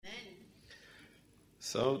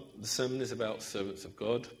So the sermon is about servants of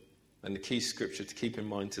God, and the key scripture to keep in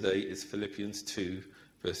mind today is Philippians 2,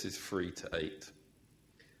 verses 3 to 8.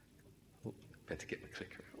 Oh, better get my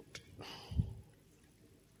clicker out.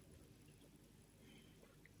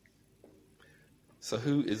 So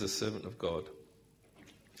who is a servant of God?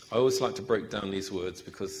 I always like to break down these words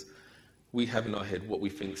because we have in our head what we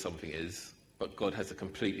think something is, but God has a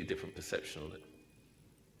completely different perception on it.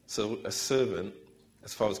 So a servant,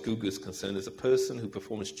 as far as Google is concerned, is a person who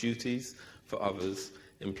performs duties for others,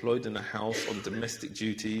 employed in a house on domestic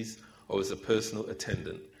duties, or as a personal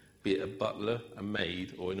attendant, be it a butler, a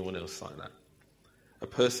maid, or anyone else like that. A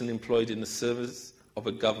person employed in the service of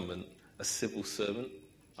a government, a civil servant.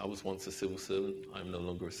 I was once a civil servant. I am no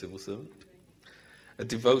longer a civil servant. A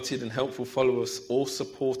devoted and helpful follower or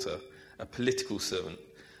supporter, a political servant.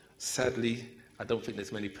 Sadly, I don't think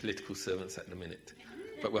there's many political servants at the minute,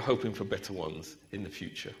 but we're hoping for better ones in the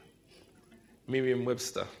future.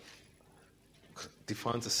 Merriam-Webster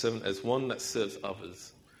defines a servant as one that serves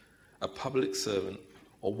others, a public servant,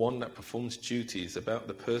 or one that performs duties about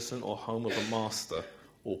the person or home of a master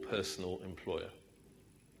or personal employer.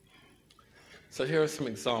 So here are some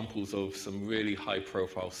examples of some really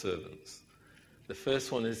high-profile servants. The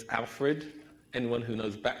first one is Alfred. Anyone who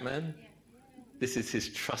knows Batman? This is his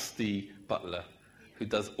trusty butler who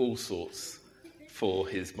does all sorts for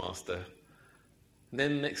his master.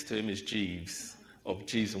 Then next to him is Jeeves, of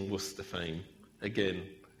Jeeves and Wooster fame. Again,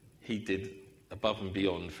 he did above and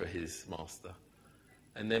beyond for his master.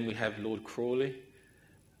 And then we have Lord Crawley.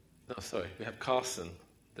 We have Carson,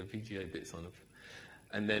 the VGA bits on him.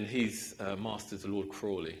 And then his master is Lord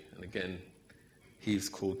Crawley. And again, he's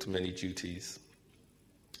called to many duties.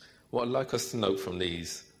 What I'd like us to note from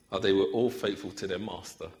these are they were all faithful to their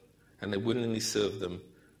master, and they willingly served them,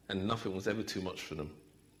 and nothing was ever too much for them.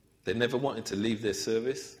 They never wanted to leave their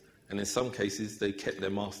service, and in some cases, they kept their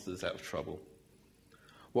masters out of trouble.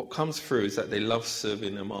 What comes through is that they love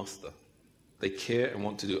serving their master. They care and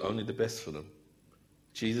want to do only the best for them.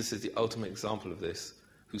 Jesus is the ultimate example of this,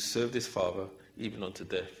 who served his Father even unto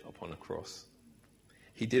death upon a cross.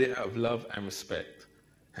 He did it out of love and respect,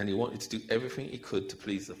 and he wanted to do everything he could to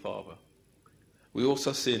please the Father. We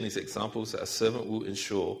also see in these examples that a servant will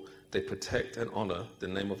ensure they protect and honour the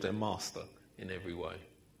name of their master in every way.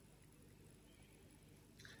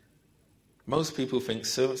 Most people think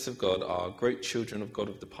servants of God are great children of God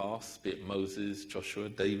of the past, be it Moses, Joshua,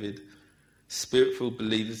 David, spirit-filled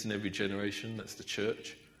believers in every generation, that's the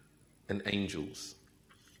church, and angels.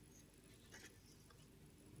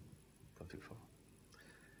 Gone too far.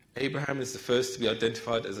 Abraham is the first to be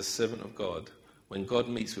identified as a servant of God when God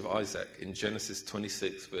meets with Isaac in Genesis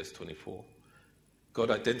 26, verse 24. God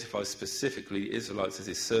identifies specifically the Israelites as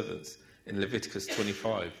his servants in Leviticus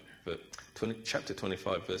chapter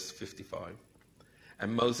 25, verse 55.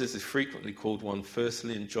 And Moses is frequently called one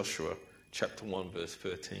firstly in Joshua chapter 1, verse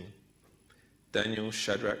 13. Daniel,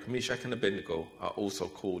 Shadrach, Meshach, and Abednego are also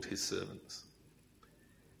called his servants.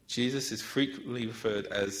 Jesus is frequently referred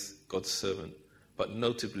as God's servant, but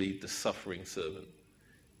notably the suffering servant.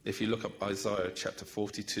 If you look up Isaiah chapter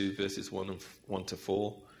 42, verses 1 to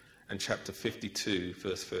 4, and chapter 52,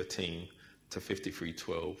 verse 13 to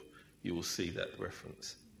 53:12, you will see that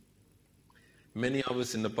reference. Many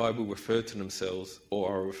others in the Bible refer to themselves or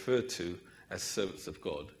are referred to as servants of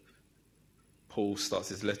God. Paul starts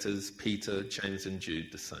his letters, Peter, James, and Jude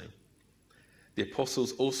the same. The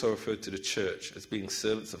apostles also referred to the church as being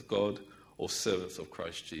servants of God or servants of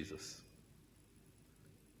Christ Jesus.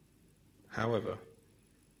 However,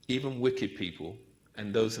 even wicked people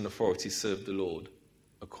and those in authority serve the Lord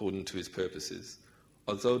according to his purposes,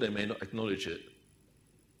 although they may not acknowledge it.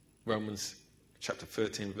 Romans chapter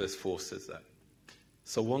 13, verse 4 says that.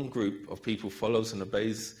 So one group of people follows and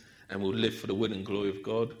obeys and will live for the will and glory of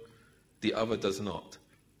God. The other does not,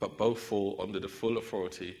 but both fall under the full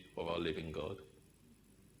authority of our living God.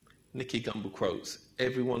 Nicky Gumbel quotes,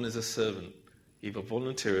 "Everyone is a servant, either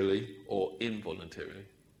voluntarily or involuntarily."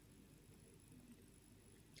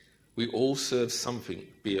 We all serve something,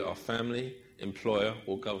 be it our family, employer,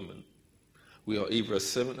 or government. We are either a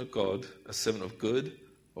servant of God, a servant of good,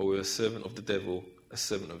 or we're a servant of the devil, a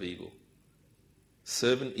servant of evil.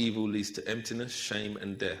 Serving evil leads to emptiness, shame,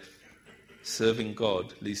 and death. Serving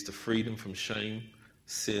God leads to freedom from shame,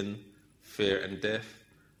 sin, fear, and death,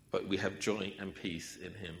 but we have joy and peace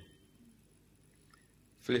in him.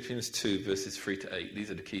 Philippians 2, verses 3 to 8.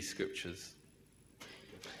 These are the key scriptures.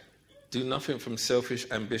 Do nothing from selfish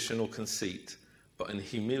ambition or conceit, but in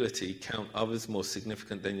humility count others more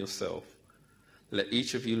significant than yourself. Let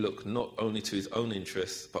each of you look not only to his own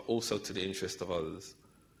interests, but also to the interest of others.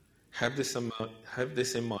 Have this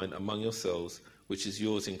in mind among yourselves, which is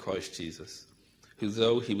yours in Christ Jesus, who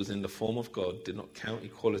though he was in the form of God, did not count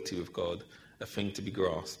equality with God a thing to be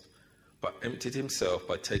grasped, but emptied himself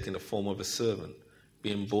by taking the form of a servant,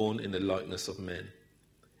 being born in the likeness of men.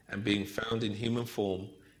 And being found in human form,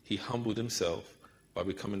 he humbled himself by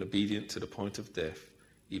becoming obedient to the point of death,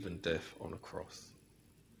 even death on a cross.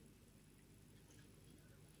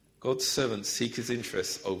 God's servants seek his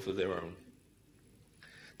interests over their own.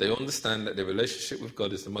 They understand that their relationship with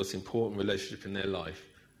God is the most important relationship in their life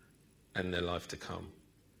and their life to come.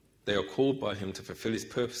 They are called by him to fulfill his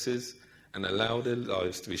purposes and allow their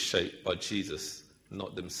lives to be shaped by Jesus,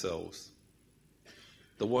 not themselves.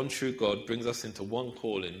 The one true God brings us into one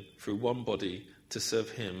calling through one body to serve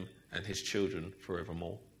him and his children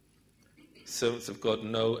forevermore. Servants of God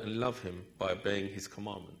know and love him by obeying his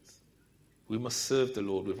commandments. We must serve the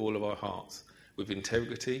Lord with all of our hearts, with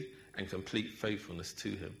integrity and complete faithfulness to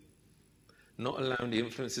him, not allowing the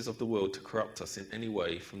influences of the world to corrupt us in any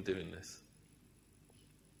way from doing this.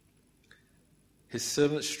 His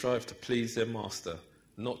servants strive to please their master,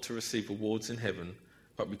 not to receive rewards in heaven,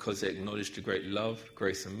 but because they acknowledge the great love,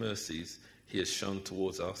 grace and mercies he has shown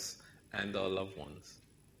towards us and our loved ones.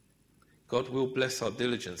 God will bless our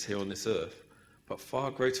diligence here on this earth, but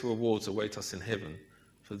far greater rewards await us in heaven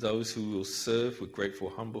for those who will serve with grateful,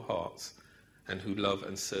 humble hearts and who love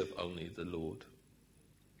and serve only the Lord.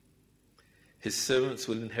 His servants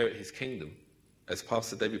will inherit his kingdom. As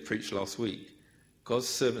Pastor David preached last week, God's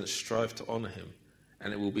servants strive to honour him,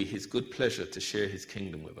 and it will be his good pleasure to share his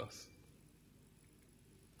kingdom with us.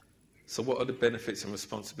 So what are the benefits and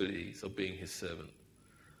responsibilities of being his servant?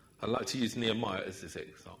 I'd like to use Nehemiah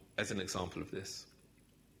as an example of this.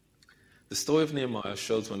 The story of Nehemiah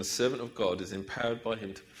shows when a servant of God is empowered by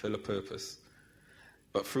him to fulfill a purpose,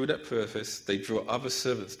 but through that purpose they draw other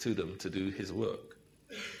servants to them to do his work.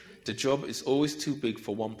 The job is always too big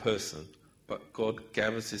for one person, but God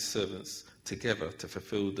gathers his servants together to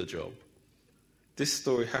fulfill the job. This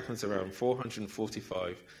story happens around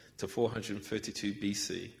 445 to 432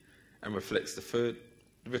 BC and reflects the third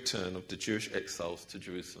return of the Jewish exiles to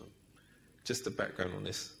Jerusalem. Just the background on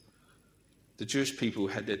this. The Jewish people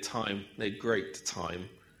had their great time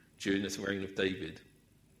during this reign of David,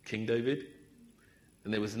 King David,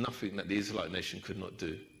 and there was nothing that the Israelite nation could not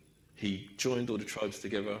do. He joined all the tribes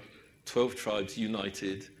together, 12 tribes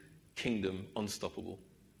united, kingdom unstoppable.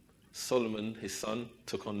 Solomon, his son,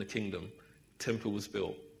 took on the kingdom. Temple was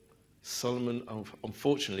built. Solomon,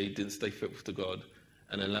 unfortunately, didn't stay faithful to God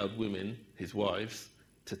and allowed women, his wives,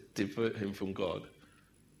 to divert him from God.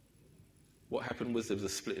 What happened was there was a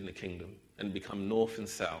split in the kingdom and become north and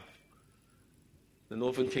south. The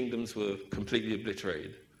northern kingdoms were completely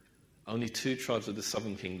obliterated. Only 2 tribes of the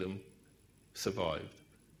southern kingdom survived.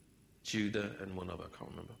 Judah and one other, I can't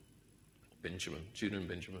remember. Judah and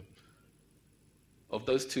Benjamin. Of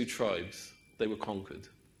those 2 tribes, they were conquered.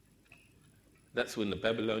 That's when the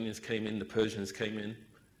Babylonians came in, the Persians came in.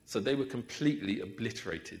 So they were completely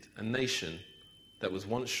obliterated. A nation that was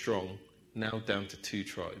once strong, now down to 2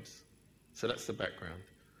 tribes. So that's the background.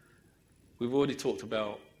 We've already talked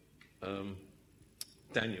about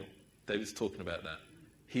Daniel. David's talking about that.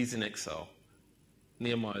 He's in exile.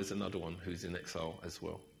 Nehemiah is another one who's in exile as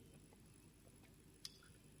well.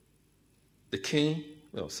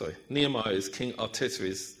 Nehemiah is King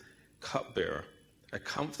Artaxerxes' cupbearer, a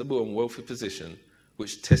comfortable and wealthy position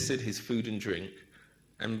which tested his food and drink,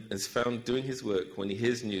 and is found doing his work when he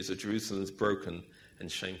hears news of Jerusalem's broken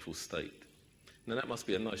and shameful state. Now that must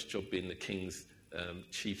be a nice job being the king's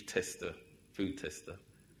chief tester, food tester.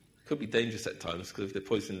 Could be dangerous at times because if they're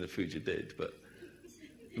poisoning the food, you're dead. But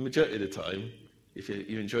the majority of the time, if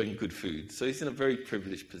you're enjoying good food. So he's in a very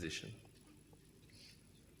privileged position.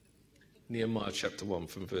 Nehemiah chapter 1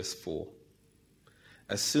 from verse 4.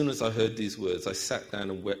 As soon as I heard these words, I sat down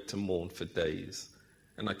and wept and mourned for days.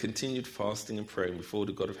 And I continued fasting and praying before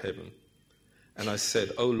the God of heaven. And I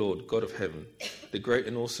said, O Lord, God of heaven, the great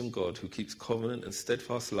and awesome God who keeps covenant and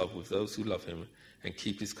steadfast love with those who love him and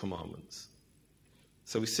keep his commandments.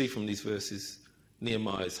 So we see from these verses,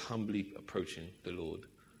 Nehemiah is humbly approaching the Lord.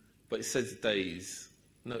 But it says days.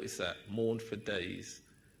 Notice that, mourned for days.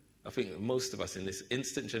 I think most of us in this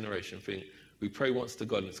instant generation think we pray once to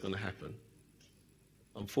God and it's going to happen.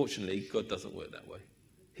 Unfortunately, God doesn't work that way.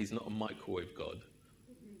 He's not a microwave God.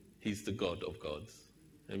 He's the God of gods.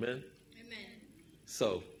 Amen? Amen.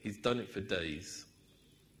 So, he's done it for days.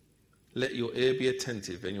 Let your ear be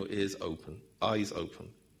attentive and your eyes open,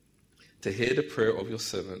 to hear the prayer of your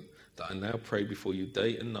servant that I now pray before you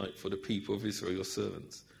day and night for the people of Israel, your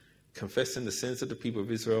servants, confessing the sins of the people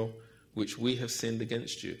of Israel, which we have sinned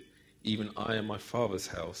against you. Even I and my father's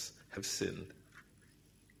house have sinned.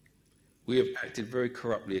 We have acted very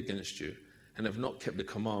corruptly against you and have not kept the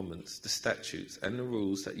commandments, the statutes, and the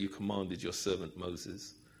rules that you commanded your servant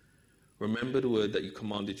Moses. Remember the word that you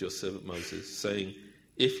commanded your servant Moses, saying,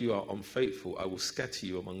 if you are unfaithful, I will scatter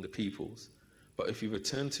you among the peoples. But if you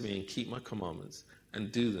return to me and keep my commandments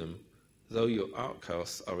and do them, though your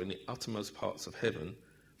outcasts are in the uttermost parts of heaven,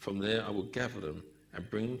 from there I will gather them and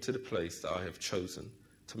bring them to the place that I have chosen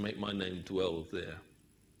to make my name dwell there.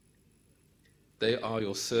 They are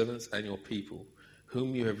your servants and your people,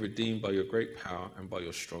 whom you have redeemed by your great power and by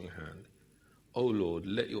your strong hand. O Lord,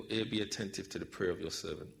 let your ear be attentive to the prayer of your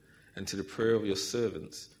servant and to the prayer of your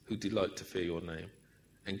servants who delight to fear your name.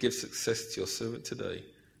 And give success to your servant today,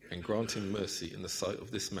 and grant him mercy in the sight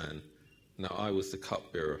of this man. Now I was the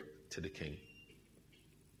cupbearer to the king.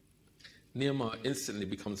 Nehemiah instantly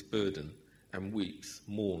becomes burdened and weeps,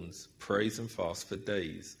 mourns, prays and fasts for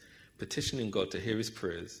days, petitioning God to hear his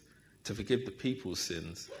prayers, to forgive the people's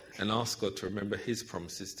sins, and ask God to remember his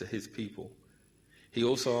promises to his people. He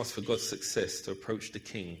also asked for God's success to approach the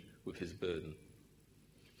king with his burden.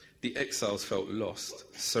 The exiles felt lost,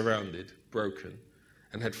 surrounded, broken,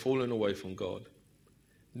 and had fallen away from God.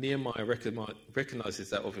 Nehemiah recognizes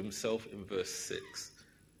that of himself in verse 6,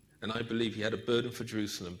 and I believe he had a burden for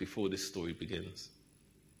Jerusalem before this story begins.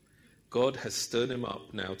 God has stirred him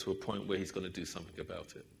up now to a point where he's going to do something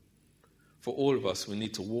about it. For all of us, we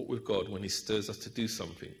need to walk with God when he stirs us to do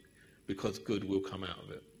something, because good will come out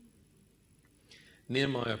of it.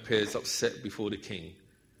 Nehemiah appears upset before the king,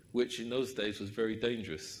 which in those days was very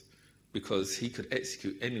dangerous, because he could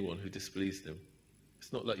execute anyone who displeased him.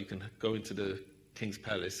 It's not like you can go into the king's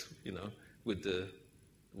palace, with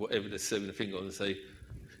whatever they're serving the finger on and say,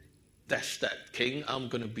 dash that, king, I'm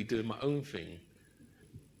going to be doing my own thing.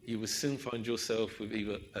 You will soon find yourself with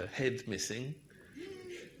either a head missing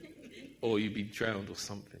or you'd be drowned or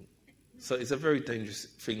something. So it's a very dangerous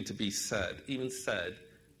thing to be sad, even sad,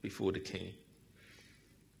 before the king.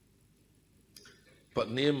 But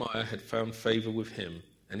Nehemiah had found favor with him,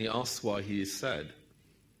 and he asks why he is sad.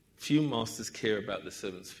 Few masters care about the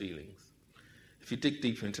servant's feelings. If you dig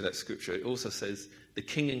deeper into that scripture, it also says the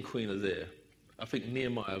king and queen are there. I think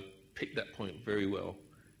Nehemiah picked that point very well,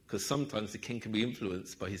 because sometimes the king can be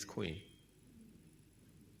influenced by his queen.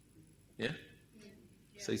 Yeah?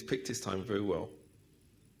 So he's picked his time very well.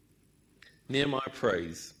 Nehemiah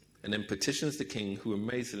prays and then petitions the king, who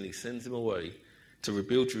amazingly sends him away to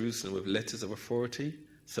rebuild Jerusalem with letters of authority,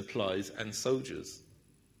 supplies, and soldiers.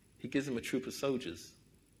 He gives him a troop of soldiers.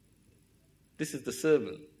 This is the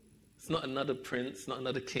servant. It's not another prince, not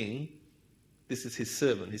another king. This is his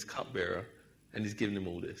servant, his cupbearer, and he's giving him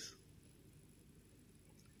all this.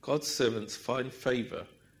 God's servants find favor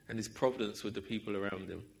and his providence with the people around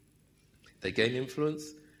him. They gain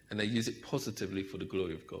influence and they use it positively for the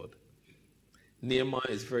glory of God. Nehemiah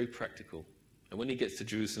is very practical, and when he gets to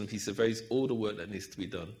Jerusalem, he surveys all the work that needs to be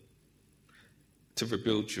done to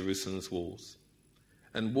rebuild Jerusalem's walls.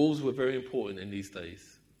 And walls were very important in these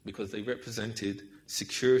days, because they represented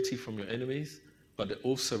security from your enemies, but it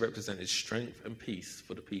also represented strength and peace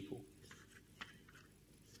for the people.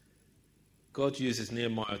 God uses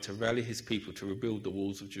Nehemiah to rally his people to rebuild the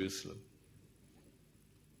walls of Jerusalem.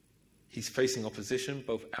 He's facing opposition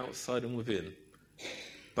both outside and within,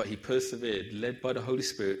 but he persevered, led by the Holy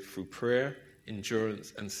Spirit through prayer,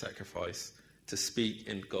 endurance, and sacrifice to speak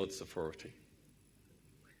in God's authority.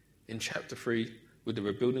 In chapter 3, with the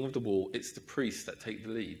rebuilding of the wall, it's the priests that take the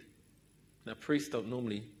lead. Now, priests don't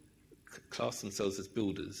normally class themselves as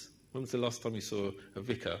builders. When was the last time you saw a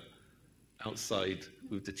vicar outside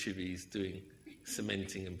with the chivies doing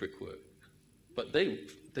cementing and brickwork? But they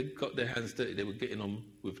got their hands dirty. They were getting on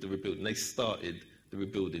with the rebuilding. They started the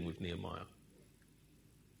rebuilding with Nehemiah.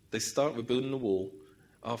 They start rebuilding the wall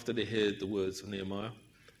after they heard the words of Nehemiah,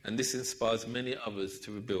 and this inspires many others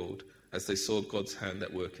to rebuild as they saw God's hand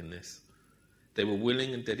at work in this. They were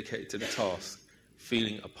willing and dedicated to the task,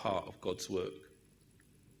 feeling a part of God's work.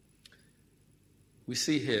 We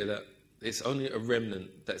see here that it's only a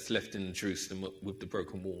remnant that's left in Jerusalem with the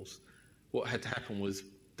broken walls. What had happened was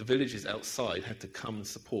the villagers outside had to come and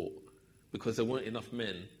support, because there weren't enough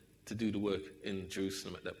men to do the work in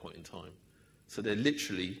Jerusalem at that point in time. So they're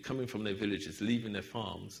literally coming from their villages, leaving their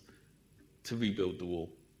farms to rebuild the wall.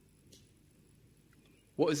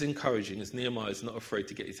 What is encouraging is Nehemiah is not afraid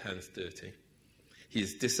to get his hands dirty. He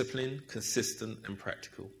is disciplined, consistent, and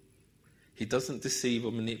practical. He doesn't deceive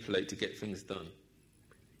or manipulate to get things done.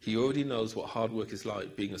 He already knows what hard work is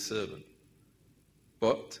like being a servant.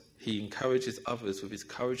 But he encourages others with his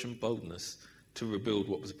courage and boldness to rebuild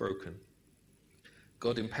what was broken.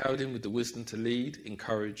 God empowered him with the wisdom to lead,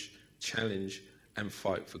 encourage, challenge, and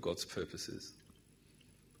fight for God's purposes.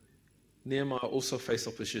 Nehemiah also faced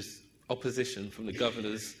opposition from the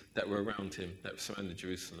governors that were around him, that surrounded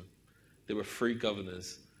Jerusalem. There were 3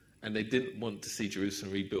 governors, and they didn't want to see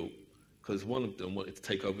Jerusalem rebuilt because one of them wanted to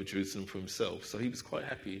take over Jerusalem for himself. So he was quite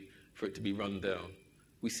happy for it to be run down.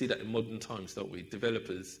 We see that in modern times, don't we?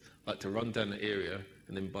 Developers like to run down the area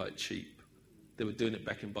and then buy it cheap. They were doing it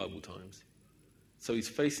back in Bible times. So he's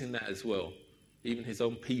facing that as well. Even his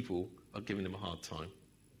own people are giving him a hard time.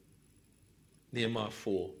 Nehemiah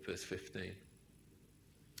 4, verse 15.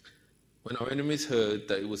 When our enemies heard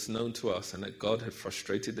that it was known to us and that God had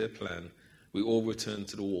frustrated their plan, we all returned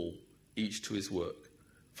to the wall, each to his work.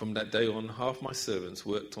 From that day on, half my servants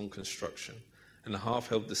worked on construction, and half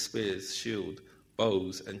held the spears, shield,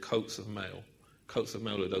 bows, and coats of mail. Coats of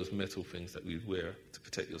mail are those metal things that we wear to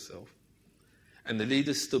protect yourself. And the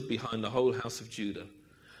leaders stood behind the whole house of Judah,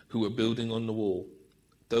 who were building on the wall.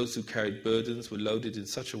 Those who carried burdens were loaded in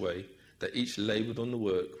such a way that each labored on the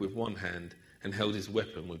work with one hand and held his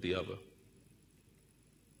weapon with the other.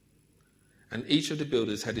 And each of the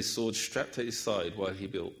builders had his sword strapped at his side while he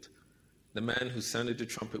built. The man who sounded the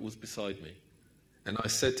trumpet was beside me. And I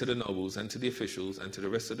said to the nobles and to the officials and to the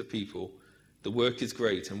rest of the people, the work is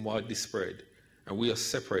great and widely spread, and we are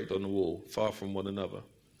separated on the wall, far from one another.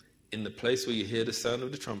 In the place where you hear the sound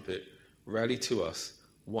of the trumpet, rally to us.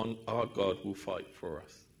 Our God will fight for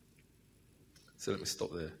us. So let me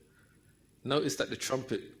stop there. Notice that the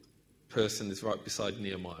trumpet person is right beside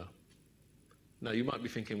Nehemiah. Now, you might be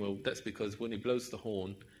thinking, well, that's because when he blows the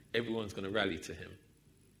horn, everyone's going to rally to him.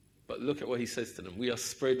 But look at what he says to them. We are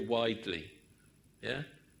spread widely. Yeah?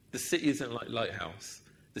 The city isn't like Lighthouse.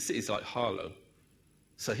 The city is like Harlow.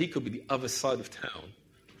 So he could be the other side of town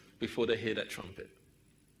before they hear that trumpet.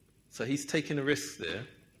 So he's taking a risk there,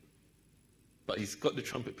 but he's got the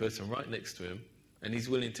trumpet person right next to him, and he's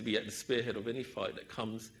willing to be at the spearhead of any fight that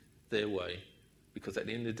comes their way, because at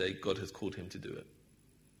the end of the day, God has called him to do it.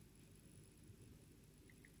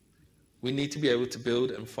 We need to be able to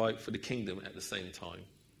build and fight for the kingdom at the same time.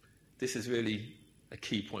 This is really a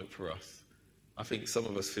key point for us. I think some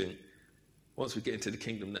of us think, once we get into the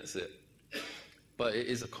kingdom, that's it. But it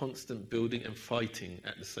is a constant building and fighting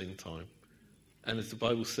at the same time. And as the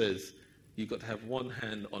Bible says, you've got to have one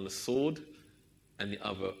hand on the sword and the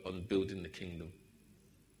other on building the kingdom.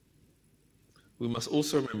 We must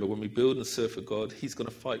also remember when we build and serve for God, he's going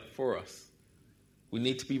to fight for us. We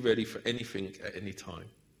need to be ready for anything at any time.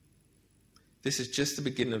 This is just the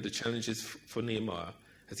beginning of the challenges for Nehemiah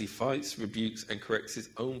as he fights, rebukes, and corrects his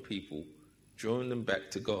own people, drawing them back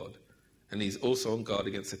to God. And he's also on guard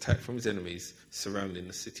against attack from his enemies surrounding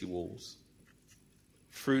the city walls.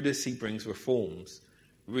 Through this, he brings reforms,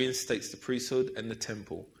 reinstates the priesthood and the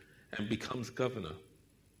temple, and becomes governor.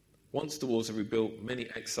 Once the walls are rebuilt, many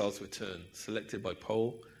exiles return, selected by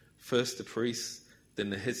poll, first the priests, then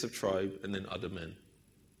the heads of tribe, and then other men.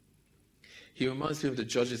 He reminds me of the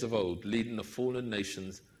judges of old, leading the fallen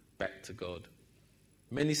nations back to God.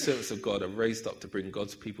 Many servants of God are raised up to bring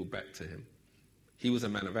God's people back to him. He was a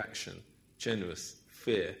man of action, generous,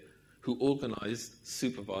 fair, who organized,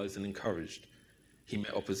 supervised, and encouraged. He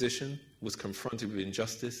met opposition, was confronted with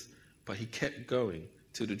injustice, but he kept going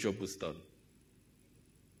till the job was done.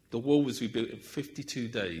 The wall was rebuilt in 52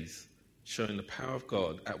 days, showing the power of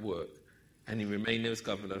God at work, and he remained there as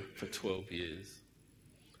governor for 12 years.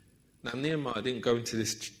 Now, Nehemiah didn't go into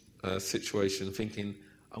this situation thinking,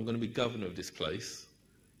 I'm going to be governor of this place.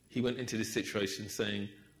 He went into this situation saying,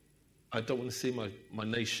 I don't want to see my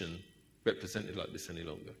nation represented like this any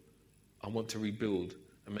longer. I want to rebuild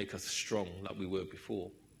and make us strong like we were before.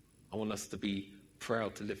 I want us to be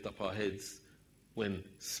proud to lift up our heads when,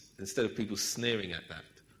 instead of people sneering at that,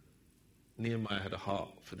 Nehemiah had a heart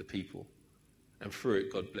for the people. And through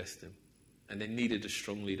it, God blessed him. And they needed a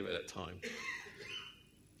strong leader at that time.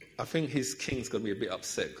 I think his king's going to be a bit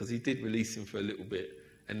upset because he did release him for a little bit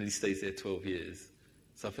and then he stays there 12 years.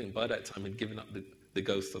 So I think by that time he'd given up the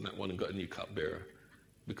ghost on that one and got a new cupbearer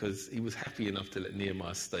because he was happy enough to let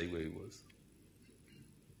Nehemiah stay where he was.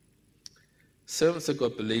 Servants of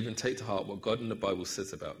God believe and take to heart what God in the Bible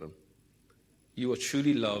says about them. You are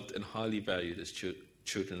truly loved and highly valued as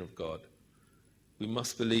children of God. We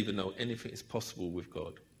must believe and know anything is possible with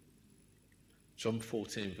God. John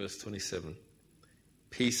 14, verse 27.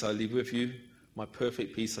 Peace I leave with you, my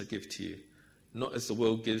perfect peace I give to you. Not as the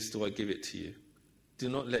world gives do I give it to you. Do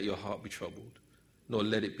not let your heart be troubled, nor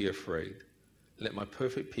let it be afraid. Let my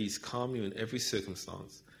perfect peace calm you in every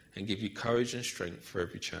circumstance and give you courage and strength for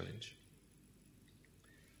every challenge.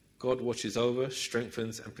 God watches over,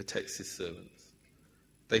 strengthens, and protects his servants.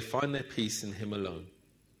 They find their peace in him alone.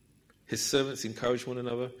 His servants encourage one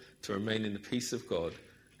another to remain in the peace of God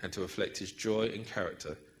and to reflect his joy and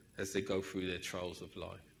character as they go through their trials of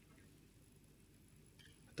life.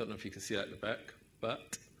 I don't know if you can see that at the back,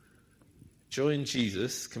 but joy in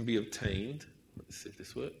Jesus can be obtained. Let's see if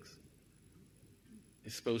this works.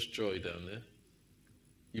 It spells joy down there.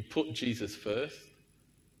 You put Jesus first,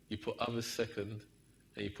 you put others second,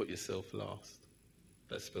 and you put yourself last.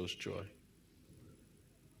 That spells joy.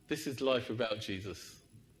 This is life without Jesus.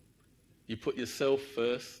 You put yourself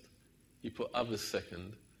first, you put others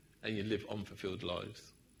second, and you live unfulfilled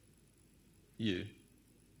lives. You.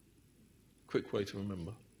 Quick way to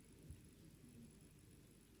remember.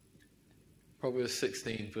 Proverbs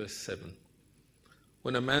 16, verse 7.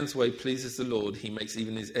 When a man's way pleases the Lord, he makes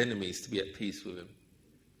even his enemies to be at peace with him.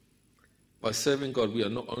 By serving God, we are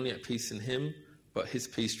not only at peace in him, but his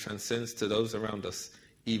peace transcends to those around us,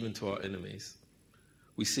 even to our enemies.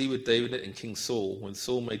 We see with David and King Saul, when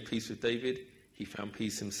Saul made peace with David, he found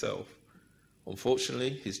peace himself. Unfortunately,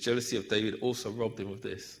 his jealousy of David also robbed him of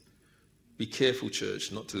this. Be careful,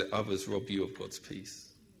 church, not to let others rob you of God's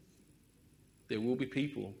peace. There will be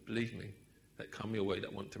people, believe me, that come your way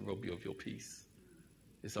that want to rob you of your peace.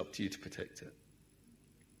 It's up to you to protect it.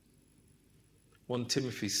 1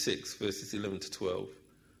 Timothy 6, verses 11 to 12.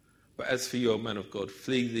 But as for you, O man of God,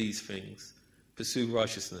 flee these things. Pursue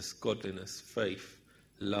righteousness, godliness, faith,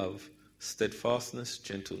 love, steadfastness,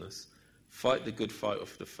 gentleness. Fight the good fight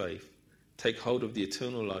of the faith. Take hold of the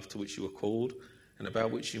eternal life to which you were called, and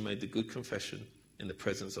about which you made the good confession in the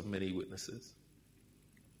presence of many witnesses.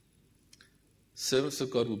 Servants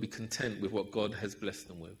of God will be content with what God has blessed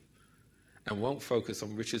them with, and won't focus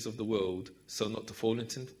on riches of the world, so not to fall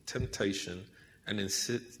into temptation and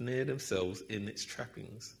ensnare themselves in its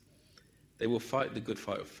trappings. They will fight the good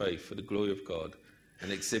fight of faith for the glory of God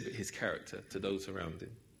and exhibit his character to those around him.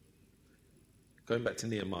 Going back to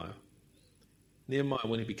Nehemiah. Nehemiah,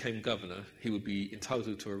 when he became governor, he would be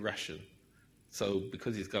entitled to a ration. So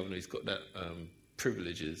because he's governor, he's got that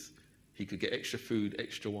privileges. He could get extra food,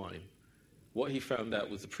 extra wine. What he found out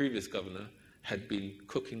was the previous governor had been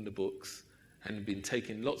cooking the books and had been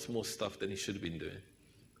taking lots more stuff than he should have been doing.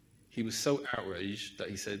 He was so outraged that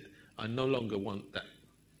he said, I no longer want that.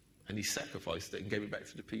 And he sacrificed it and gave it back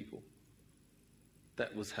to the people.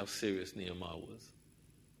 That was how serious Nehemiah was.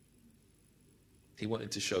 He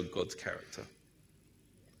wanted to show God's character.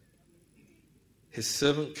 His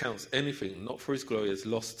servant counts anything not for his glory as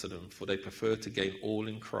lost to them, for they prefer to gain all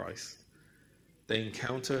in Christ. They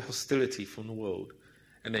encounter hostility from the world,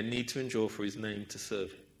 and they need to endure for his name to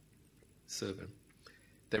serve him.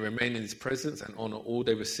 They remain in his presence and honor all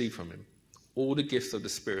they receive from him. All the gifts of the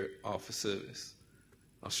Spirit are for service.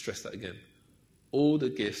 I'll stress that again. All the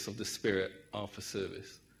gifts of the Spirit are for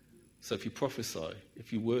service. So if you prophesy,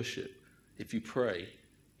 if you worship, if you pray,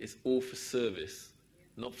 it's all for service.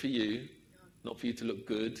 Not for you, not for you to look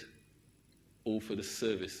good, all for the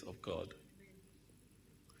service of God.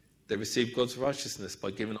 They receive God's righteousness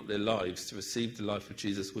by giving up their lives to receive the life of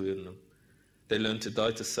Jesus within them. They learn to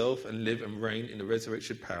die to self and live and reign in the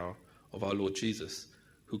resurrection power of our Lord Jesus,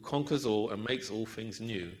 who conquers all and makes all things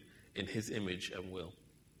new in his image and will.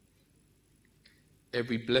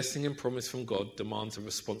 Every blessing and promise from God demands a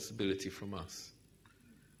responsibility from us.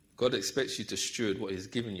 God expects you to steward what he has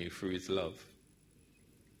given you through his love.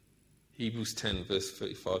 Hebrews 10, verse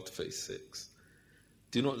 35 to 36.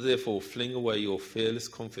 Do not therefore fling away your fearless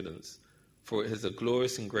confidence, for it has a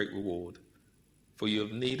glorious and great reward. For you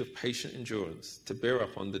have need of patient endurance to bear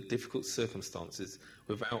up on the difficult circumstances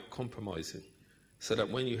without compromising, so that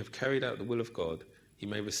when you have carried out the will of God, you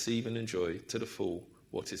may receive and enjoy to the full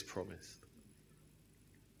what is promised.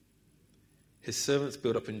 His servants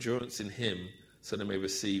build up endurance in him so they may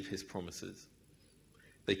receive his promises.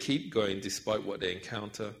 They keep going despite what they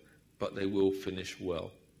encounter, but they will finish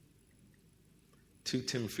well. 2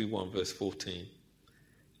 Timothy 1 verse 14.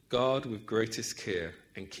 Guard with greatest care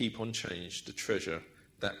and keep unchanged the treasure,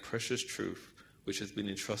 that precious truth which has been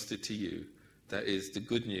entrusted to you, that is, the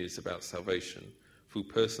good news about salvation, through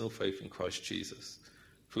personal faith in Christ Jesus,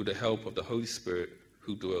 through the help of the Holy Spirit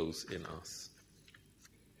who dwells in us.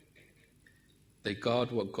 They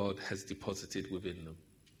guard what God has deposited within them.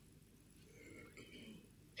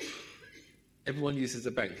 Everyone uses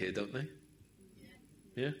a bank here, don't they?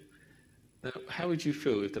 Yeah? Now, how would you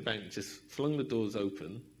feel if the bank just flung the doors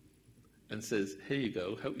open and says, here you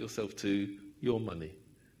go, help yourself to your money.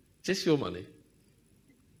 Just your money.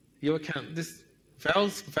 Your account,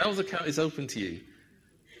 Val's account is open to you.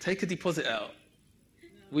 Take a deposit out.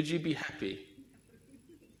 Would you be happy?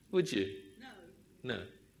 Would you? No.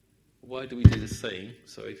 Why do we do the same?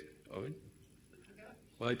 Sorry, Owen.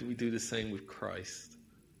 Why do we do the same with Christ?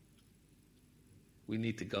 We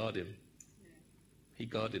need to guard him. He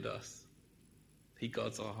guarded us. He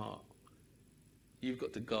guards our heart. You've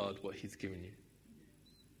got to guard what he's given you.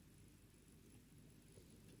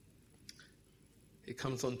 It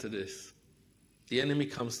comes on to this. The enemy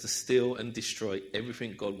comes to steal and destroy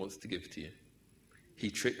everything God wants to give to you.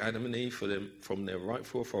 He tricked Adam and Eve from their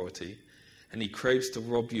rightful authority, and he craves to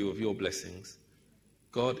rob you of your blessings.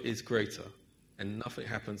 God is greater, and nothing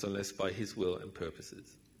happens unless by his will and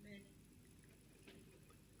purposes. Amen.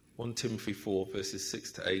 1 Timothy 4, verses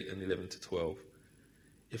 6 to 8 and 11 to 12.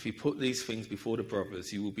 If you put these things before the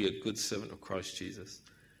brothers, you will be a good servant of Christ Jesus,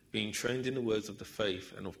 being trained in the words of the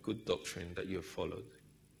faith and of good doctrine that you have followed.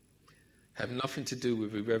 Have nothing to do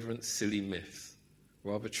with irreverent, silly myths.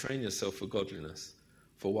 Rather, train yourself for godliness.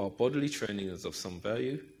 For while bodily training is of some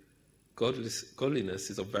value, godliness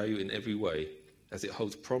is of value in every way, as it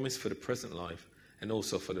holds promise for the present life and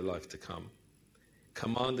also for the life to come.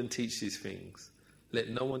 Command and teach these things. Let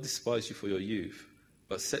no one despise you for your youth,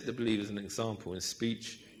 but set the believers an example in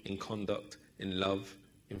speech, in conduct, in love,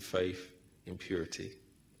 in faith, in purity.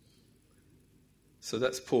 So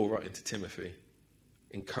that's Paul writing to Timothy,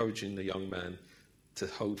 encouraging the young man to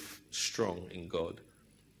hold strong in God.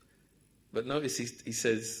 But notice he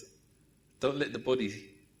says, don't let the body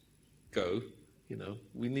go. You know,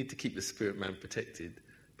 we need to keep the spirit man protected,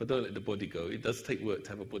 but don't let the body go. It does take work to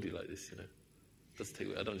have a body like this, you know. It does take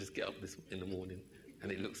work. I don't just get up in the morning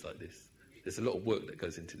and it looks like this. There's a lot of work that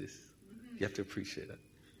goes into this. You have to appreciate that.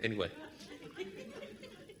 Anyway.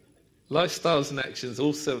 Lifestyles and actions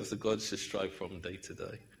all servants of God should strive from day to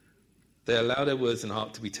day. They allow their words and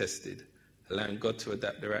heart to be tested, allowing God to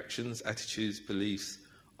adapt their actions, attitudes, beliefs,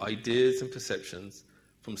 ideas and perceptions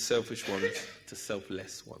from selfish ones to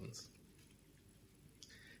selfless ones.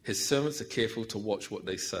 His servants are careful to watch what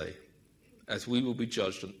they say, as we will be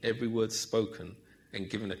judged on every word spoken and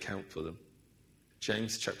given account for them.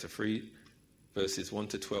 James chapter 3, verses 1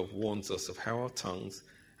 to 12 warns us of how our tongues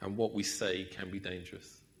and what we say can be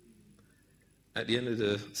dangerous. At the end of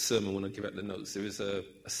the sermon, when I give out the notes, there is a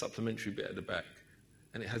supplementary bit at the back,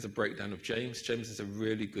 and it has a breakdown of James. James is a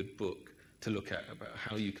really good book to look at about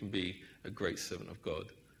how you can be a great servant of God.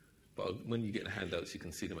 But when you get the handouts, you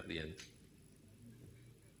can see them at the end.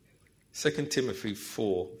 2 Timothy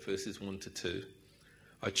 4, verses 1 to 2.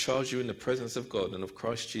 I charge you in the presence of God and of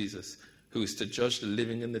Christ Jesus, who is to judge the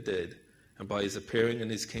living and the dead, and by his appearing in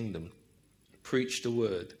his kingdom, preach the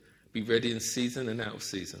word, be ready in season and out of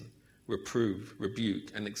season, reprove,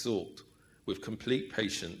 rebuke, and exhort with complete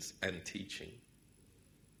patience and teaching.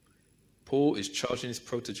 Paul is charging his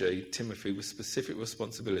protege, Timothy, with specific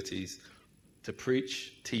responsibilities to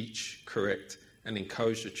preach, teach, correct, and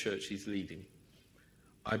encourage the church he's leading.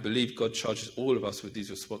 I believe God charges all of us with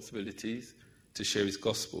these responsibilities to share his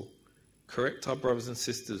gospel, correct our brothers and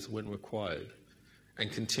sisters when required,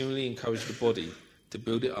 and continually encourage the body to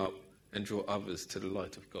build it up and draw others to the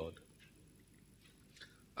light of God.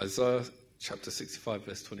 Isaiah chapter 65,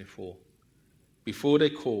 verse 24. Before they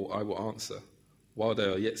call, I will answer. While they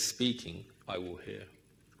are yet speaking, I will hear.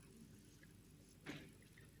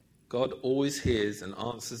 God always hears and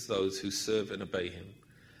answers those who serve and obey him,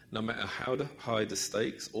 no matter how high the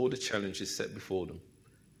stakes or the challenges set before them.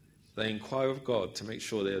 They inquire of God to make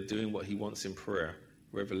sure they are doing what he wants in prayer,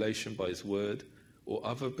 revelation by his word, or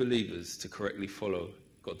other believers to correctly follow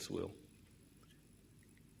God's will.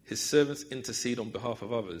 His servants intercede on behalf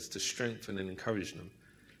of others to strengthen and encourage them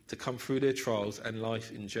to come through their trials and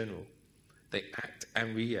life in general. They act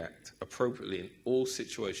and react appropriately in all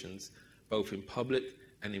situations, both in public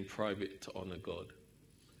and in private, to honour God.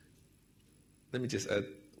 Let me just add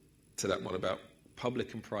to that one about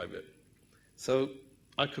public and private. So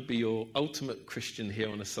I could be your ultimate Christian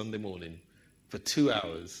here on a Sunday morning for 2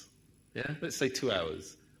 hours. Yeah, let's say 2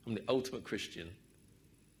 hours. I'm the ultimate Christian.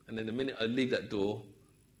 And then the minute I leave that door,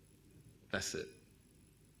 that's it.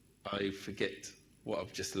 I forget what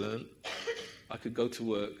I've just learned. I could go to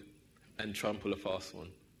work and try and pull a fast one.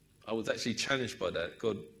 I was actually challenged by that.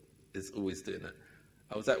 God is always doing that.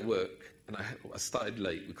 I was at work and I started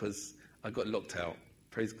late because I got locked out.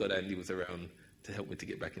 Praise God, Andy was around to help me to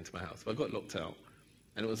get back into my house. But I got locked out.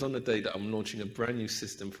 And it was on the day that I'm launching a brand new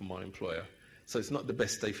system for my employer. So it's not the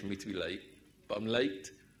best day for me to be late. But I'm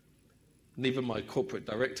late. Neither my corporate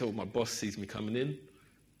director or my boss sees me coming in.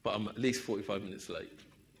 But I'm at least 45 minutes late.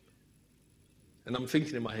 And I'm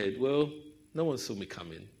thinking in my head, well, no one saw me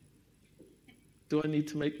come in. Do I need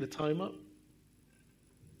to make the time up?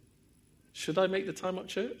 Should I make the time up,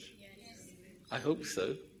 church? Yes. I hope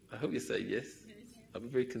so. I hope you say yes. I'd be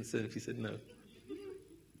very concerned if you said no.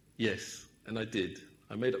 Yes, and I did.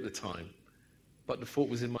 I made up the time. But the thought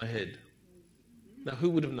was in my head. Now, who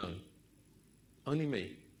would have known? Only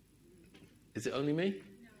me. Is it only me?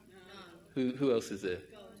 Who else is there?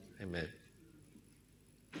 God. Amen.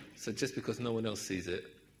 So just because no one else sees it,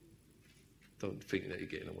 don't think that you're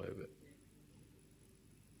getting away with it.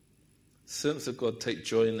 Servants of God take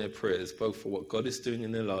joy in their prayers, both for what God is doing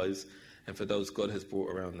in their lives and for those God has brought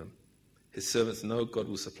around them. His servants know God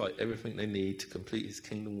will supply everything they need to complete his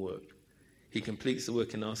kingdom work. He completes the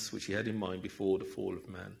work in us which he had in mind before the fall of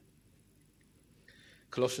man.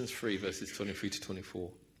 Colossians 3, verses 23 to 24.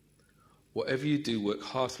 Whatever you do, work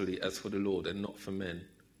heartily as for the Lord and not for men,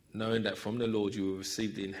 knowing that from the Lord you will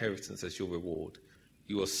receive the inheritance as your reward.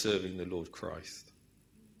 You are serving the Lord Christ.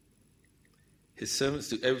 His servants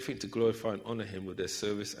do everything to glorify and honor him with their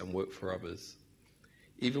service and work for others.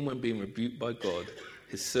 Even when being rebuked by God,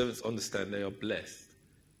 his servants understand they are blessed,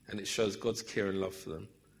 and it shows God's care and love for them.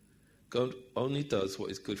 God only does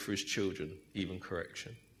what is good for his children, even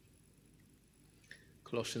correction.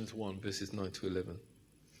 Colossians 1, verses 9 to 11.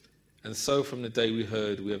 And so from the day we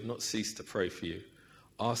heard, we have not ceased to pray for you,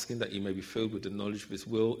 asking that you may be filled with the knowledge of his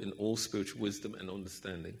will in all spiritual wisdom and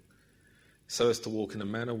understanding, so as to walk in a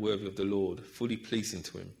manner worthy of the Lord, fully pleasing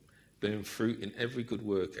to him, bearing fruit in every good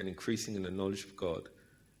work and increasing in the knowledge of God,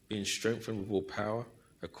 being strengthened with all power,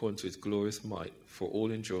 according to his glorious might, for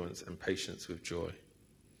all endurance and patience with joy.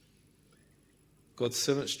 God's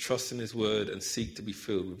servants trust in his word and seek to be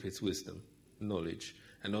filled with his wisdom, knowledge,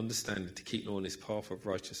 and understanding to keep on his path of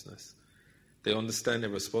righteousness. They understand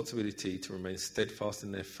their responsibility to remain steadfast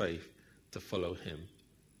in their faith, to follow him.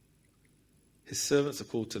 His servants are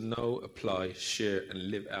called to know, apply, share,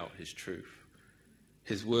 and live out his truth,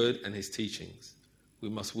 his word and his teachings. We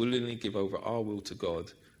must willingly give over our will to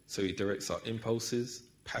God so he directs our impulses,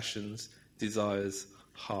 passions, desires,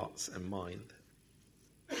 hearts, and mind.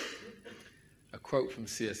 A quote from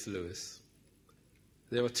C.S. Lewis.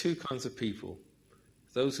 There are two kinds of people,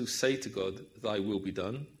 those who say to God, thy will be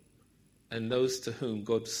done, and those to whom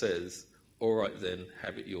God says, all right then,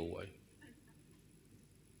 have it your way.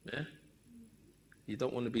 Yeah? You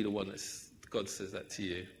don't want to be the one that God says that to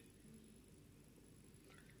you.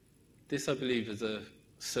 This, I believe, is a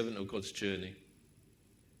servant of God's journey.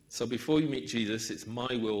 So before you meet Jesus, it's my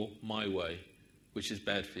will, my way, which is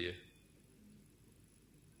bad for you.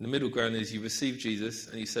 The middle ground is you receive Jesus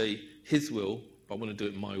and you say, his will, but I want to do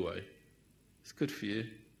it my way. It's good for you.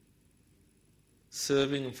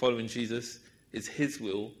 Serving and following Jesus is his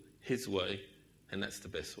will, his way, and that's the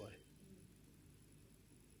best way.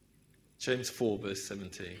 James 4, verse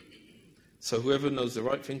 17. So whoever knows the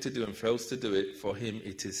right thing to do and fails to do it, for him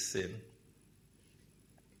it is sin.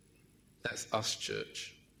 That's us,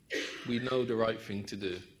 church. We know the right thing to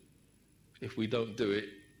do. If we don't do it,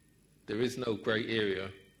 there is no grey area.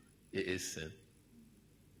 It is sin.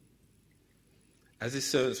 As his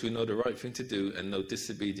servants, we know the right thing to do and know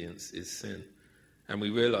disobedience is sin. And we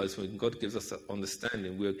realize when God gives us that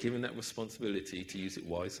understanding, we are given that responsibility to use it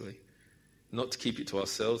wisely. Not to keep it to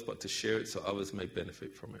ourselves, but to share it so others may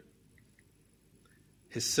benefit from it.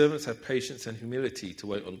 His servants have patience and humility to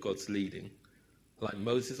wait on God's leading. Like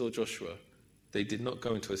Moses or Joshua, they did not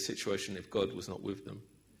go into a situation if God was not with them.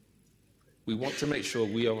 We want to make sure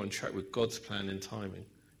we are on track with God's plan and timing,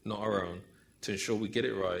 not our own, to ensure we get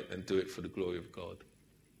it right and do it for the glory of God.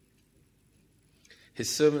 His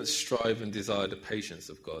servants strive and desire the patience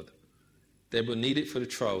of God. They will need it for the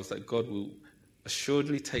trials that God will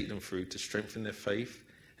assuredly take them through to strengthen their faith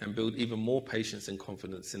and build even more patience and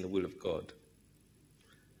confidence in the will of God.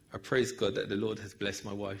 I praise God that the Lord has blessed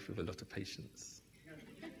my wife with a lot of patience.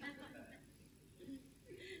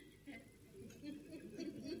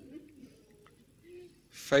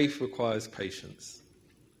 Faith requires patience.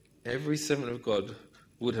 Every servant of God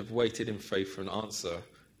would have waited in faith for an answer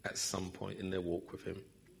at some point in their walk with him.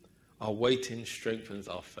 Our waiting strengthens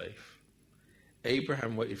our faith.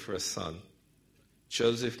 Abraham waited for a son.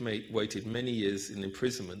 Joseph waited many years in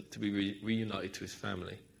imprisonment to be reunited to his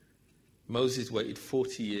family. Moses waited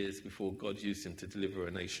 40 years before God used him to deliver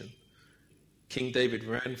a nation. King David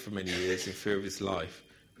ran for many years in fear of his life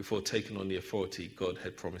before taking on the authority God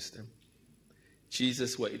had promised him.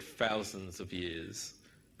 Jesus waited thousands of years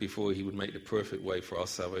before he would make the perfect way for our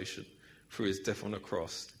salvation through his death on the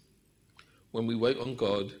cross. When we wait on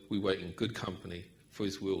God, we wait in good company for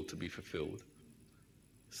his will to be fulfilled.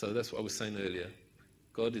 So that's what I was saying earlier.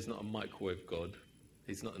 God is not a microwave God.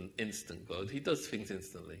 He's not an instant God. He does things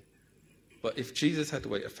instantly. But if Jesus had to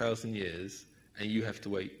wait 1,000 years and you have to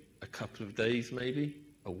wait a couple of days maybe,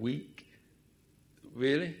 a week,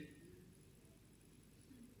 really?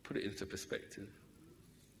 Put it into perspective.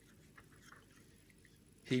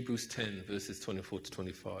 Hebrews 10, verses 24 to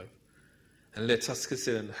 25. And let us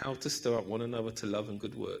consider how to stir up one another to love and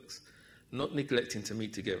good works, not neglecting to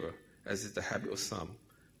meet together, as is the habit of some,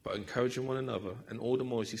 but encouraging one another, and all the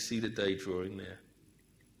more as you see the day drawing near.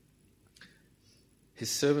 His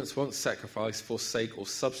servants won't sacrifice, forsake, or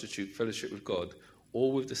substitute fellowship with God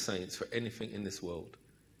or with the saints for anything in this world.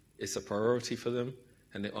 It's a priority for them,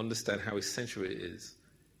 and they understand how essential it is.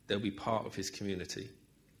 They'll be part of his community.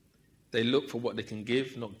 They look for what they can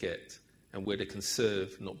give, not get, and where they can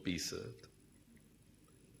serve, not be served.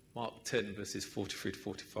 Mark 10, verses 43 to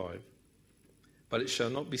 45. But it shall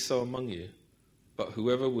not be so among you, but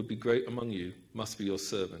whoever would be great among you must be your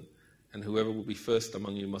servant, and whoever will be first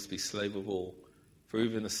among you must be slave of all. For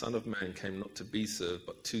even the Son of Man came not to be served,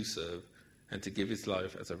 but to serve, and to give his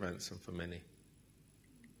life as a ransom for many.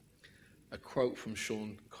 A quote from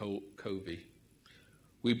Sean Covey.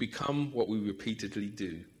 We become what we repeatedly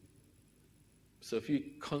do. So if you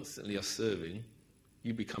constantly are serving,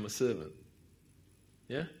 you become a servant.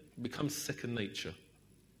 Yeah? It becomes second nature.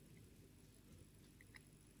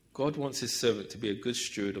 God wants his servant to be a good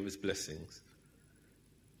steward of his blessings.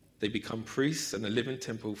 They become priests and a living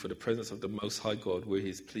temple for the presence of the Most High God, where he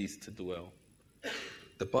is pleased to dwell.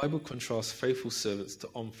 The Bible contrasts faithful servants to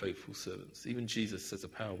unfaithful servants. Even Jesus says a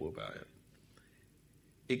parable about it.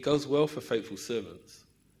 It goes well for faithful servants,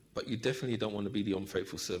 but you definitely don't want to be the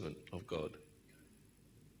unfaithful servant of God.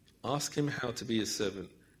 Ask him how to be a servant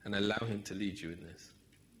and allow him to lead you in this.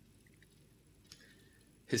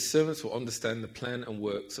 His servants will understand the plan and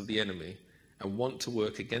works of the enemy and want to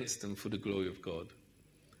work against them for the glory of God.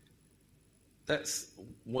 That's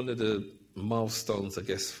one of the milestones, I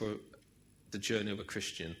guess, for the journey of a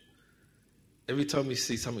Christian. Every time we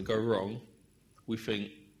see something go wrong, we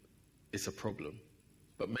think it's a problem.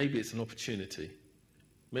 But maybe it's an opportunity.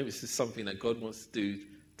 Maybe it's just something that God wants to do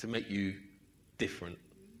to make you different.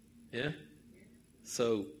 Yeah?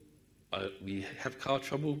 So, we have car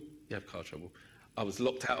trouble? You have car trouble. I was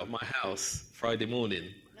locked out of my house Friday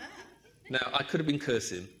morning. Now, I could have been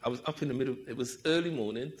cursing. I was up in the middle. It was early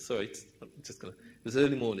morning. Sorry, it was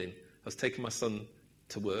early morning. I was taking my son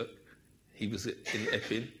to work. He was in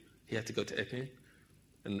Epping. He had to go to Epping.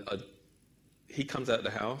 And he comes out of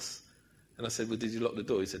the house. And I said, well, did you lock the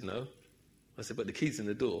door? He said, no. I said, but the key's in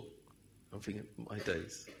the door. I'm thinking, my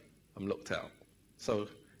days, I'm locked out. So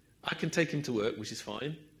I can take him to work, which is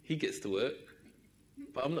fine. He gets to work.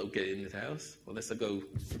 But I'm not getting in the house unless I go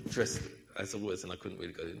dressed as I was, and I couldn't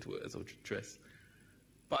really go into it as I was dressed.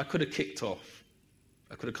 But I could have kicked off.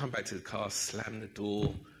 I could have come back to the car, slammed the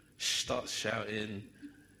door, start shouting.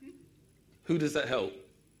 Who does that help?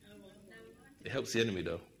 It helps the enemy,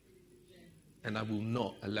 though. And I will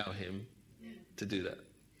not allow him to do that.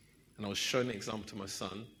 And I was showing an example to my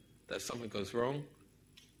son that if something goes wrong,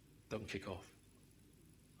 don't kick off.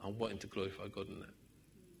 I want him to glorify God in that.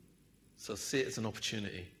 So see it as an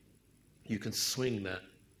opportunity. You can swing that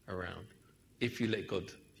around if you let God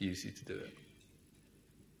use you to do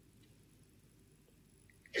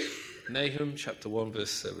it. Nahum chapter 1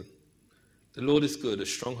 verse 7. The Lord is good, a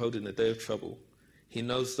stronghold in the day of trouble. He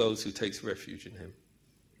knows those who takes refuge in him.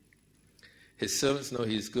 His servants know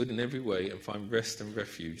he is good in every way and find rest and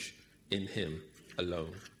refuge in him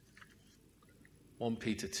alone. 1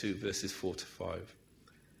 Peter 2 verses 4 to 5.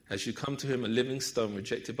 As you come to him, a living stone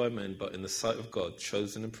rejected by men, but in the sight of God,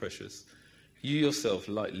 chosen and precious, you yourself,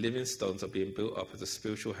 like living stones, are being built up as a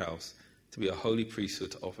spiritual house to be a holy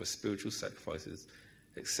priesthood to offer spiritual sacrifices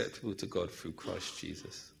acceptable to God through Christ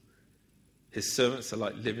Jesus. His servants are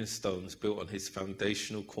like living stones built on his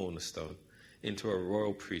foundational cornerstone into a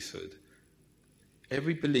royal priesthood.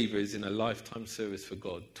 Every believer is in a lifetime service for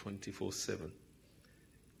God 24/7.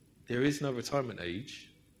 There is no retirement age.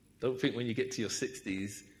 Don't think when you get to your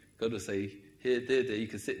 60s, God will say, here, there, you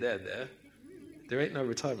can sit there. There ain't no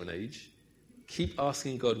retirement age. Keep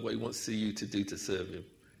asking God what he wants you to do to serve him.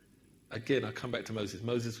 Again, I come back to Moses.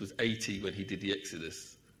 Moses was 80 when he did the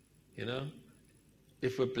Exodus. You know?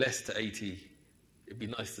 If we're blessed to 80, it'd be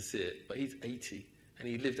nice to see it. But he's 80, and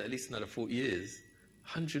he lived at least another 40 years.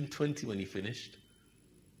 120 when he finished.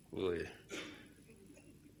 Boy.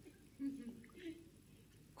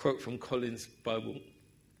 Quote from Collins Bible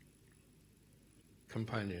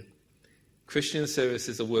Companion. Christian service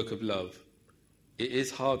is a work of love. It is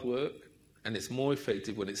hard work, and it's more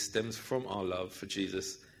effective when it stems from our love for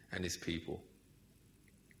Jesus and his people.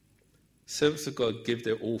 Servants of God give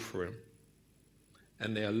their all for him,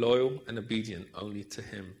 and they are loyal and obedient only to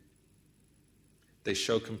him. They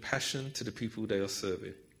show compassion to the people they are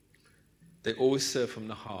serving. They always serve from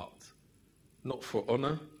the heart, not for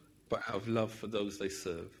honor, but out of love for those they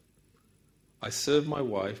serve. I serve my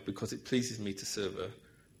wife because it pleases me to serve her,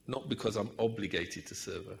 not because I'm obligated to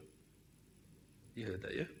serve her. You heard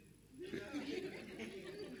that, yeah?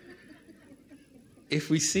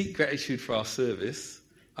 If we seek gratitude for our service,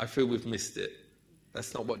 I feel we've missed it.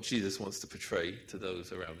 That's not what Jesus wants to portray to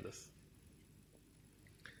those around us.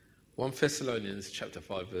 1 Thessalonians chapter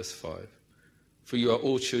 5, verse 5. For you are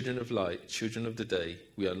all children of light, children of the day.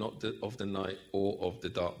 We are not of the night or of the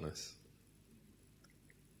darkness.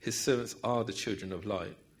 His servants are the children of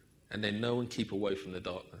light, and they know and keep away from the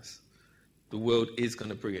darkness. The world is going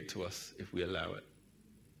to bring it to us if we allow it.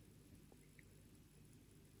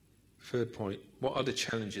 Third point, what are the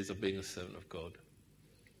challenges of being a servant of God?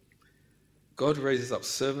 God raises up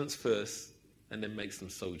servants first and then makes them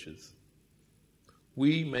soldiers.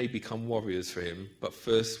 We may become warriors for him, but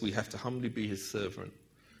first we have to humbly be his servant.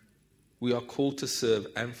 We are called to serve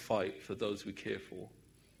and fight for those we care for.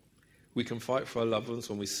 We can fight for our loved ones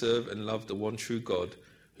when we serve and love the one true God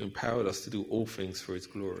who empowered us to do all things for his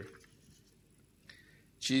glory.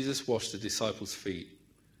 Jesus washed the disciples' feet.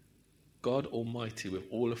 God Almighty, with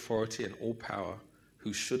all authority and all power,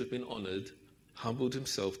 who should have been honored, humbled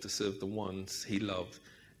himself to serve the ones he loved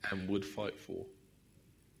and would fight for.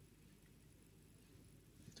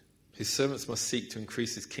 His servants must seek to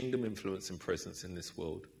increase his kingdom influence and presence in this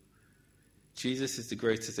world. Jesus is the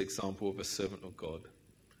greatest example of a servant of God.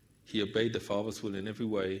 He obeyed the Father's will in every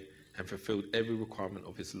way and fulfilled every requirement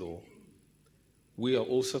of his law. We are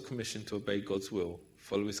also commissioned to obey God's will,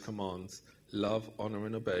 follow his commands, love, honor,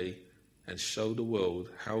 and obey, and show the world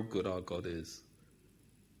how good our God is.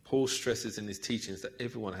 Paul stresses in his teachings that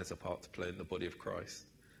everyone has a part to play in the body of Christ.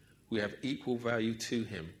 We have equal value to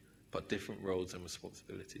him, but different roles and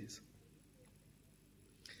responsibilities.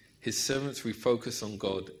 His servants refocus on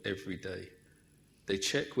God every day. They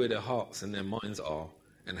check where their hearts and their minds are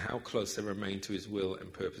and how close they remain to his will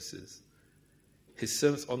and purposes. His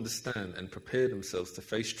servants understand and prepare themselves to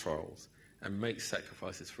face trials and make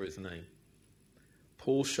sacrifices for his name.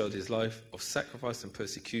 Paul showed his life of sacrifice and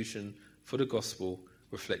persecution for the gospel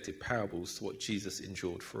reflected parables to what Jesus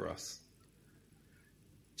endured for us.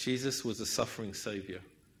 Jesus was a suffering Saviour,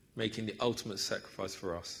 making the ultimate sacrifice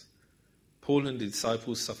for us. Paul and the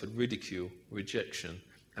disciples suffered ridicule, rejection,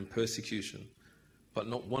 and persecution, but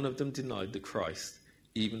not one of them denied the Christ,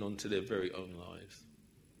 even unto their very own lives.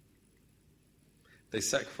 They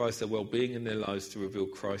sacrificed their well-being and their lives to reveal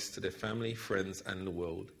Christ to their family, friends, and the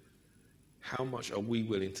world. How much are we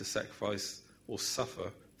willing to sacrifice or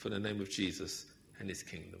suffer for the name of Jesus and his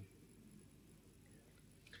kingdom?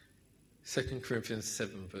 2 Corinthians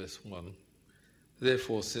 7 verse 1.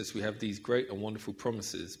 Therefore, since we have these great and wonderful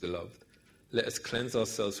promises, beloved, let us cleanse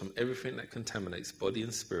ourselves from everything that contaminates body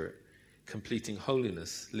and spirit, completing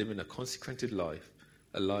holiness, living a consecrated life,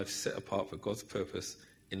 a life set apart for God's purpose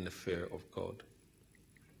in the fear of God.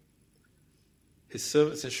 His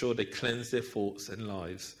servants ensure they cleanse their thoughts and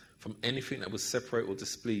lives from anything that would separate or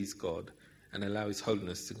displease God and allow his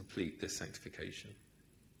holiness to complete their sanctification.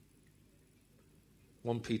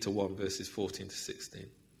 1 Peter 1 verses 14 to 16.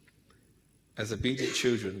 As obedient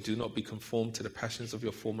children, do not be conformed to the passions of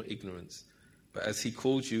your former ignorance, but as he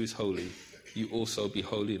called you is holy, you also be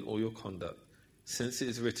holy in all your conduct, since it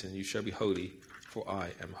is written, you shall be holy, for I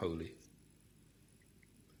am holy.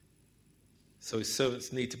 So his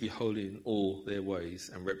servants need to be holy in all their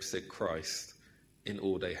ways and represent Christ in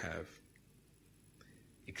all they have.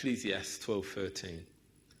 Ecclesiastes 12:13.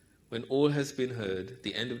 When all has been heard,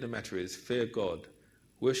 the end of the matter is, fear God,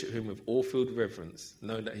 worship him with all-filled reverence,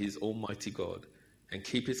 knowing that he is Almighty God, and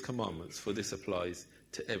keep his commandments, for this applies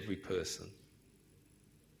to every person.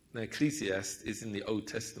 Now, Ecclesiastes is in the Old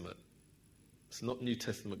Testament. It's not New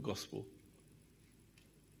Testament gospel.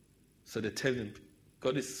 So they're telling,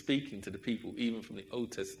 God is speaking to the people, even from the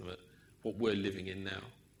Old Testament, what we're living in now.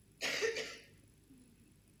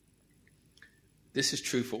 This is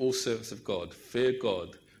true for all servants of God. Fear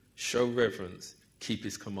God, show reverence, keep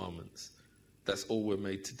his commandments. That's all we're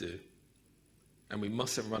made to do. And we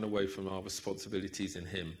mustn't run away from our responsibilities in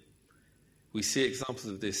him. We see examples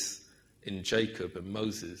of this in Jacob and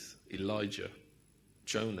Moses, Elijah,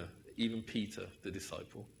 Jonah, even Peter, the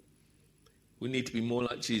disciple. We need to be more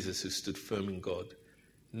like Jesus, who stood firm in God,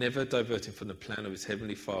 never diverting from the plan of his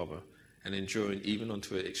heavenly Father and enduring even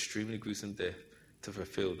unto an extremely gruesome death to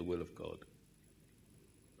fulfill the will of God.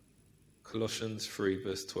 Colossians 3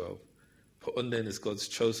 verse 12. Put on then as God's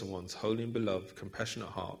chosen ones, holy and beloved, compassionate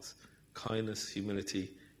hearts, kindness, humility,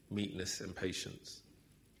 meekness, and patience.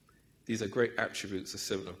 These are great attributes a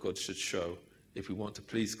servant of God should show if we want to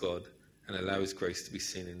please God and allow his grace to be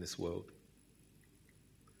seen in this world.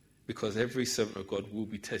 Because every servant of God will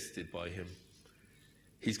be tested by him.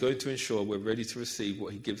 He's going to ensure we're ready to receive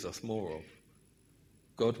what he gives us more of.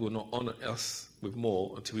 God will not honour us with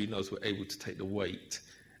more until he knows we're able to take the weight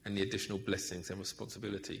and the additional blessings and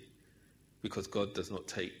responsibility, because God does not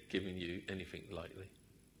take giving you anything lightly.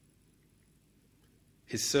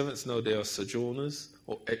 His servants know they are sojourners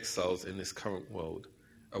or exiles in this current world,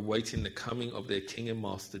 awaiting the coming of their King and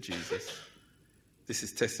Master Jesus. This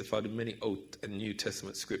is testified in many Old and New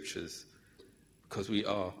Testament scriptures, because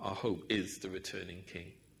our hope is the returning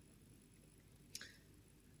King.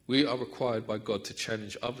 We are required by God to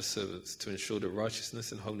challenge other servants to ensure the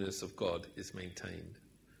righteousness and holiness of God is maintained.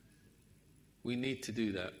 We need to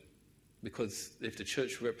do that, because if the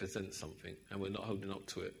church represents something and we're not holding up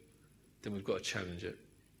to it, then we've got to challenge it.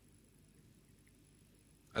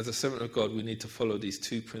 As a servant of God, we need to follow these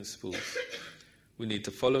two principles. We need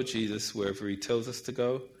to follow Jesus wherever he tells us to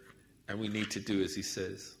go, and we need to do as he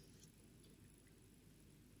says.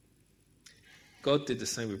 God did the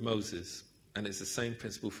same with Moses, and it's the same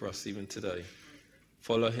principle for us even today.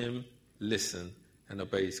 Follow him, listen, and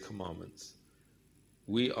obey his commandments.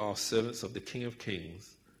 We are servants of the King of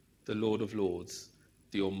Kings, the Lord of Lords,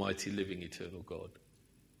 the almighty living eternal God.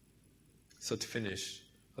 So to finish,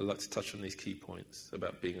 I'd like to touch on these key points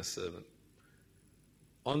about being a servant.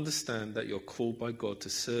 Understand that you're called by God to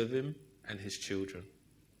serve him and his children,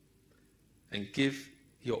 and give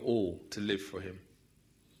your all to live for him.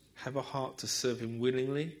 Have a heart to serve him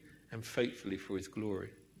willingly and faithfully for his glory.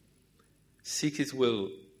 Seek his will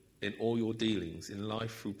in all your dealings in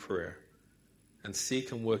life through prayer, and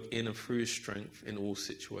seek and work in and through his strength in all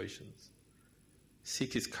situations.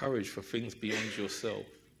 Seek his courage for things beyond yourself,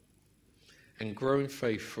 and grow in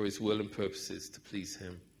faith for his will and purposes to please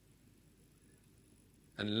him.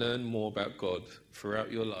 And learn more about God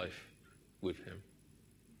throughout your life with him.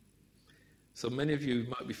 So many of you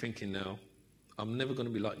might be thinking now, I'm never going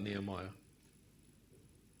to be like Nehemiah.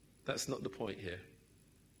 That's not the point here.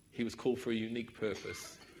 He was called for a unique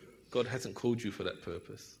purpose. God hasn't called you for that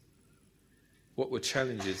purpose. What we're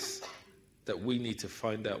challenged is that we need to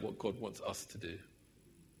find out what God wants us to do.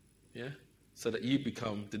 Yeah? So that you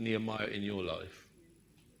become the Nehemiah in your life,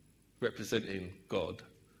 representing God,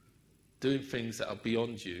 doing things that are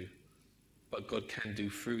beyond you, but God can do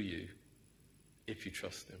through you if you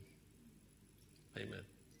trust him. Amen.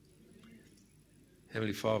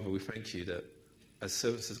 Heavenly Father, we thank you that as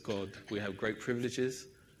servants of God, we have great privileges,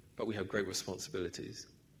 but we have great responsibilities.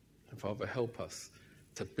 And Father, help us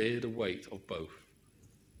to bear the weight of both.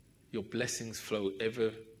 Your blessings flow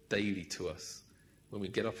ever daily to us. When we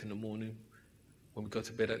get up in the morning, when we go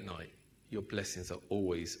to bed at night, your blessings are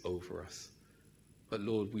always over us. But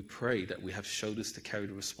Lord, we pray that we have shoulders to carry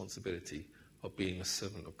the responsibility of being a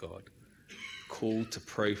servant of God. Called to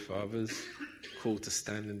pray for others, called to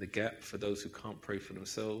stand in the gap for those who can't pray for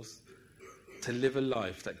themselves, to live a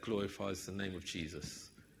life that glorifies the name of Jesus,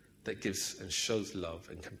 that gives and shows love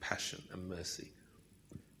and compassion and mercy.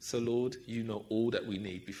 So Lord, you know all that we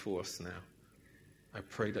need before us now. I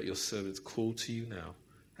pray that your servants call to you now,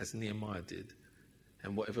 as Nehemiah did,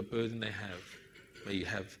 and whatever burden they have, may you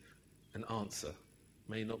have an answer.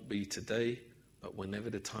 May not be today, but whenever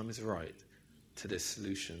the time is right, to their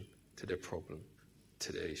solution, to their problem,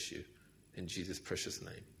 to their issue. In Jesus' precious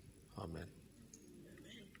name, amen.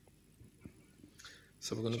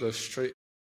 So we're going to go straight